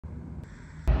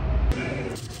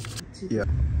Yeah,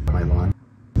 my lawn.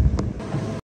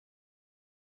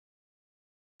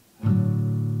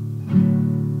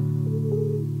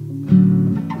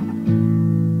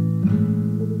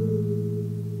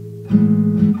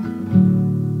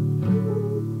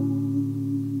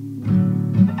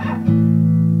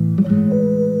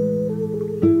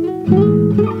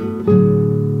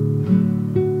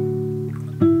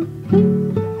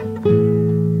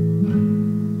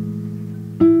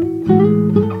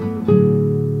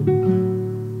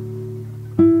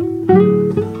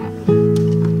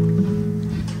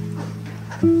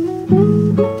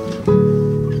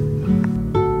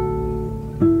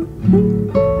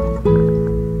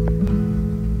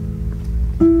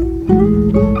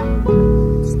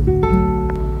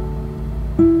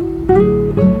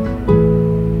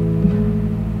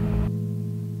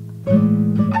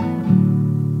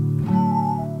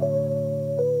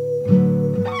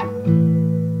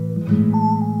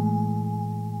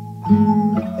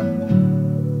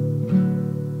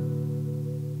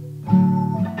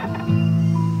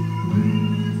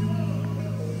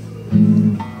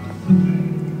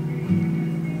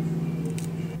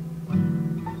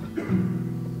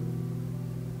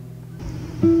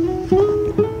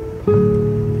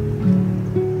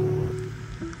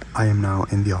 I am now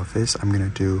in the office. I'm gonna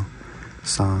do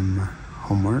some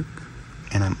homework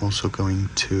and I'm also going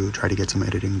to try to get some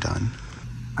editing done.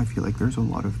 I feel like there's a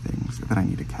lot of things that I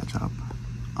need to catch up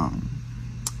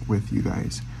with you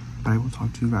guys, but I will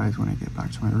talk to you guys when I get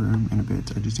back to my room in a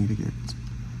bit. I'm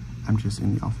just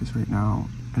in the office right now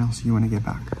and I'll see you when I get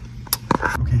back.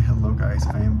 Okay, hello guys,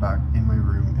 I am back in my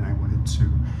room and I wanted to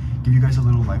give you guys a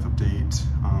little life update.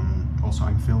 Also,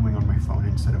 I'm filming on my phone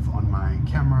instead of on my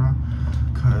camera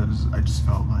because I just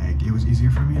felt like it was easier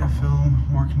for me to film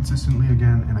more consistently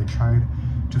again, and I tried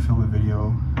to film a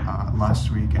video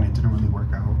last week and it didn't really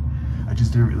work out. I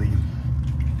just didn't really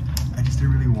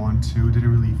want to,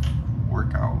 didn't really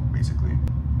work out basically.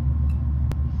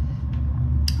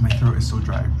 My throat is so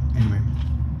dry. Anyway,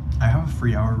 I have a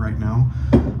free hour right now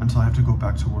until I have to go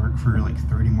back to work for like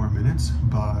 30 more minutes,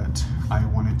 but I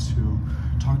wanted to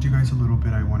talk to you guys a little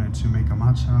bit. I wanted to make a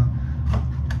matcha.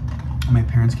 My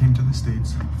parents came to the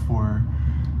States for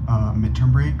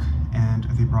midterm break and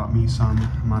they brought me some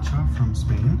matcha from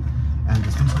Spain, and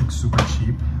this one's like super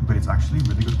cheap, but it's actually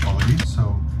really good quality.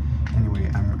 So anyway,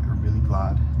 I'm really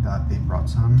glad that they brought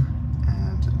some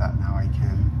and that now I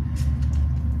can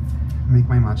make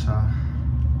my matcha.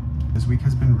 This week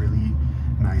has been really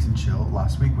nice and chill.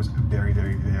 Last week was very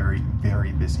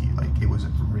busy. Like, it was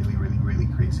really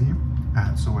crazy. I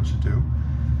had so much to do.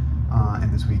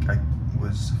 And this week I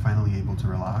was finally able to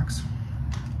relax.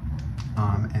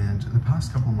 And the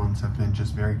past couple months have been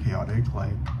just very chaotic,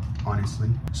 like, honestly.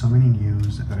 So many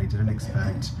news that I didn't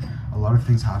expect. A lot of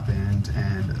things happened,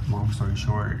 and long story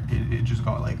short, it just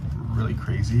got like really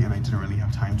crazy and I didn't really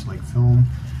have time to like film.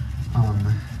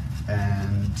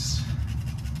 And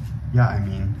yeah, I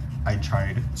mean, I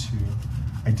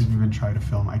didn't even try to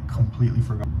film. I completely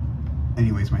forgot.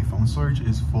 Anyways, my phone storage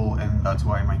is full and that's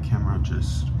why my camera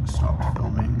just stopped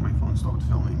filming. My phone stopped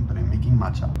filming, but I'm making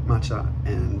matcha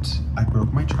and I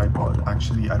broke my tripod.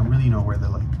 Actually, I don't really know where the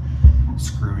like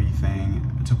screwy thing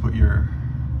to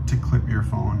clip your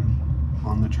phone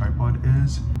on the tripod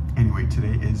is. Anyway,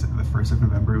 today is the 1st of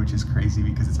November, which is crazy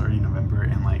because it's already November,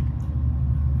 and like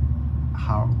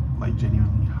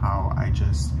genuinely how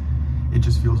it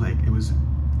just feels like it was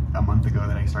a month ago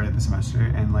that I started the semester,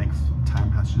 and like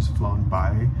time has just flown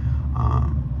by.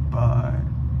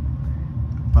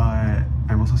 But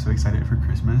I'm also so excited for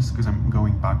Christmas because I'm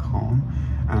going back home,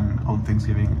 and on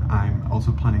Thanksgiving I'm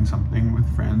also planning something with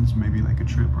friends, maybe like a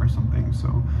trip or something,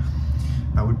 so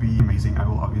that would be amazing. I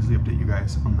will obviously update you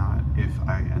guys on that if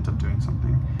I end up doing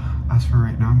something. As for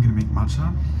right now, I'm gonna make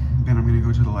matcha, then I'm gonna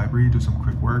go to the library, do some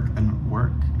quick work, and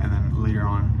then later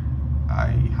on I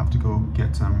have to go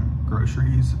get some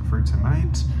groceries for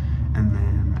tonight, and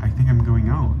then I think I'm going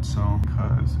out, so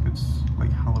because it's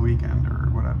like Halloween weekend or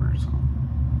whatever, so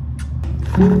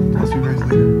I'll see you guys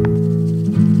later.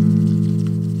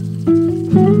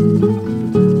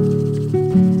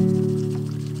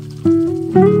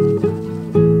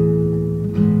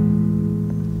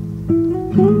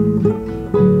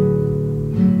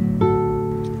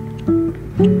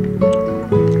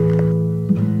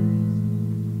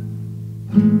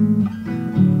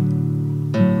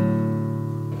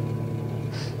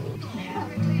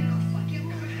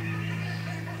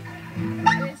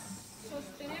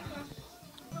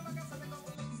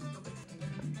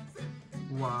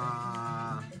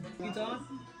 Wow.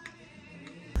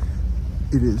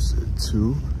 It is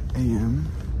 2 a.m.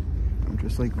 I'm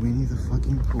just like Winnie the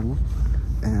fucking Pooh,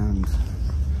 and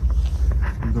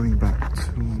I'm going back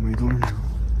to my dorm now.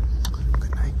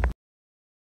 Good night.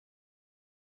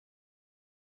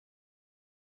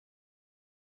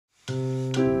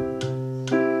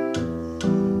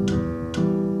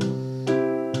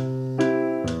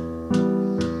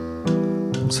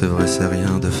 C'est vrai, c'est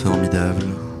rien de formidable,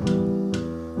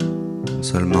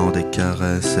 seulement des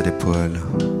caresses et des poils.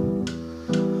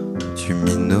 Tu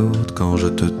minautes quand je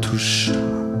te touche,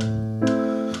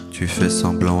 tu fais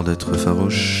semblant d'être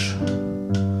farouche.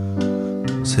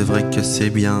 C'est vrai que c'est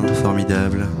bien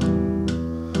formidable,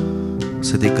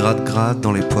 c'est des gratte-gratte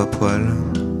dans les poils.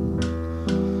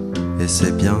 Et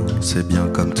c'est bien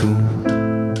comme tout,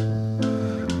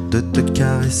 de te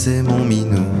caresser mon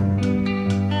minou.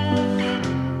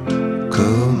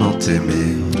 Comment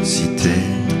t'aimer si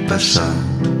t'es pas chat?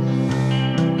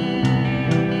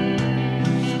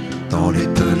 Dans les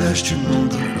pelages du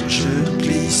monde, je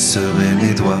glisserai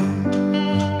mes doigts.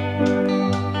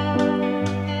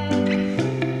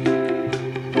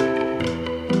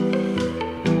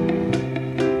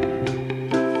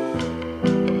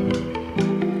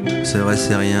 C'est vrai,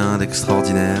 c'est rien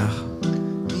d'extraordinaire.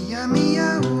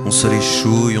 On se les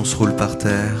chouille, on se roule par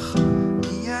terre.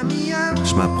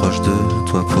 Je m'approche de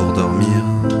toi pour dormir.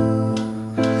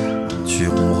 Tu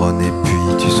ronronnes et puis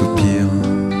tu soupires.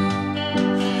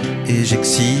 Et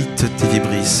j'excite tes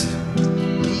vibrisses.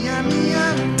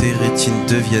 Tes rétines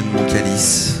deviennent mon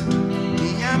calice.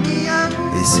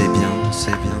 Et c'est bien,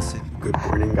 c'est bien, c'est bien. Good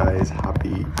morning, guys.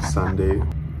 Happy Sunday.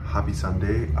 Happy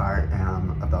Sunday. I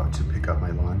am about to pick up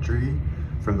my laundry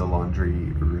from the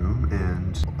laundry room,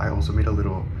 and I also made a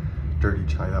little dirty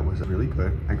chai that was really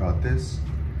good. I got this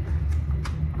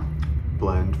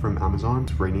blend from Amazon.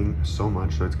 It's raining so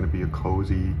much that it's going to be a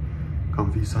cozy,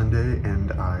 comfy Sunday,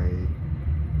 and I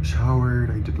showered,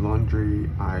 I did laundry,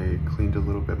 I cleaned a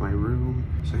little bit my room.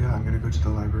 So yeah, I'm gonna go to the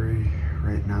library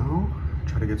right now,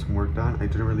 try to get some work done. I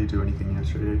didn't really do anything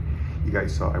yesterday. You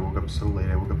guys saw I woke up so late.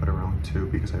 I woke up at around 2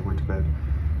 because I went to bed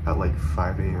at like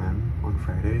 5 a.m. on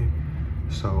Friday.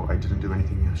 So I didn't do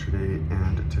anything yesterday,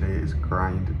 and today is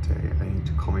grind day. I need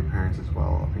to call my parents as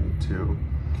well. I need to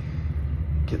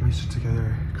get my shit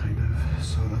together, kind of.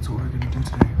 So that's what we're gonna do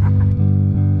today.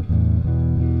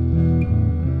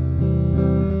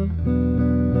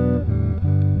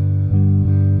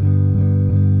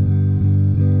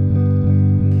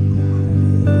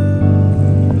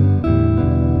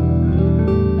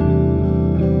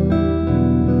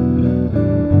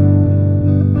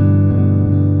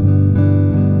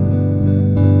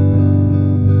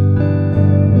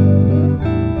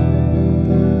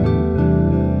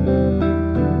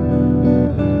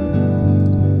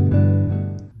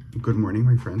 Good morning,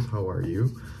 my friends. How are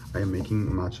you? I am making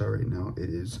matcha right now. It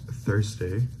is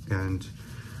Thursday and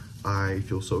I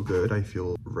feel so good. I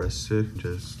feel rested.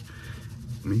 Just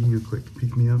making a quick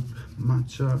pick-me-up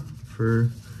matcha for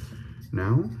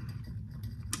now.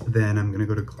 Then I'm gonna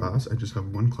go to class. I just have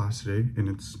one class today and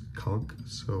it's calc.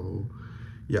 So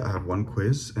yeah, I have one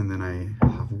quiz and then I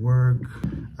have work.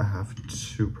 I have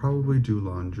to probably do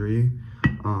laundry.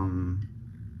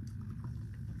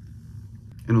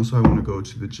 And also I want to go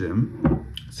to the gym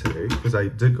today because I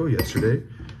did go yesterday.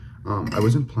 I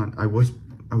was planning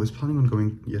on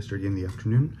going yesterday in the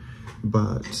afternoon,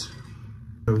 but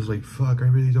I was like, fuck, I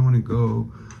really don't want to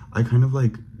go. I kind of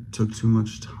like took too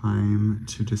much time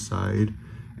to decide,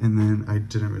 and then I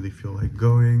didn't really feel like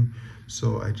going,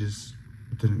 so I just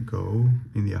didn't go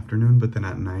in the afternoon. But then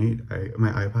at night,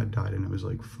 my iPad died and I was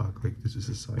like, fuck, like this is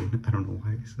a sign. I don't know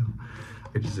why, so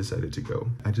I just decided to go.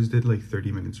 I just did like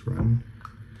 30 minutes run.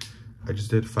 I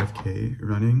just did 5K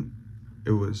running.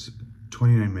 It was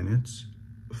 29 minutes,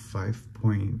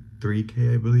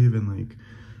 5.3K I believe, and like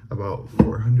about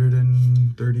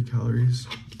 430 calories.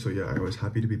 So yeah, I was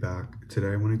happy to be back. Today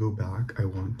I want to go back. I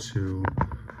want to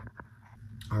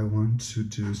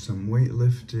do some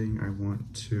weightlifting. I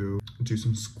want to do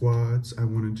some squats. I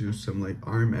want to do some like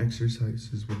arm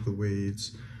exercises with the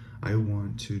weights. I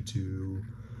want to do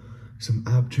some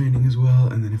ab training as well,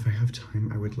 and then if I have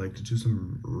time I would like to do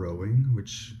some rowing,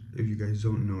 which if you guys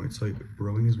don't know, it's like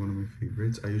rowing is one of my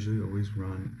favorites. I usually always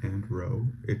run and row.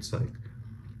 It's like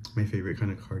my favorite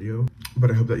kind of cardio.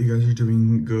 But I hope that you guys are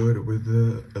doing good with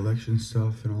the election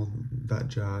stuff and all that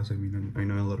jazz. I mean, I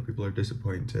know a lot of people are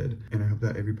disappointed, and I hope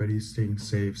that everybody's staying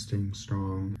safe, staying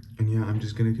strong. And yeah, I'm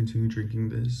just gonna continue drinking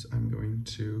this. I'm going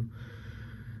to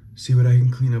see what I can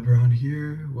clean up around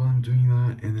here while I'm doing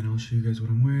that, and then I'll show you guys what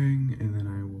I'm wearing, and then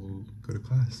I will go to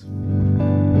class.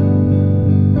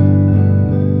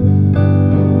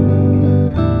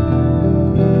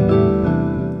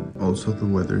 Also, the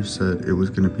weather said it was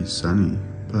gonna be sunny,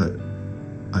 but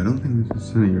I don't think this is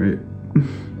sunny, right?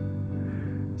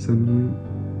 Suddenly,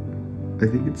 I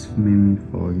think it's mainly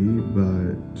foggy,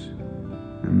 but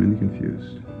I'm really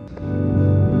confused.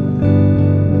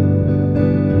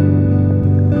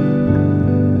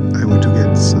 I went to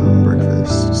get some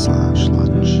breakfast slash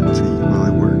lunch to eat while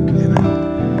I work, and I'm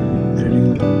editing a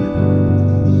little bit.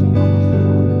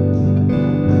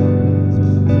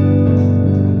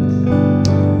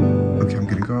 Okay, I'm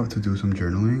gonna go out to do some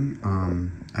journaling.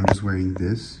 I'm just wearing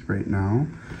this right now,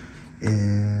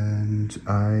 and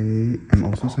I am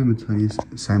also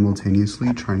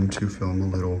simultaneously trying to film a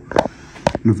little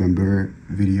November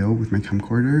video with my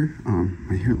camcorder.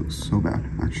 My hair looks so bad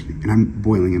actually, and I'm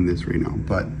boiling in this right now,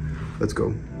 but let's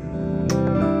go.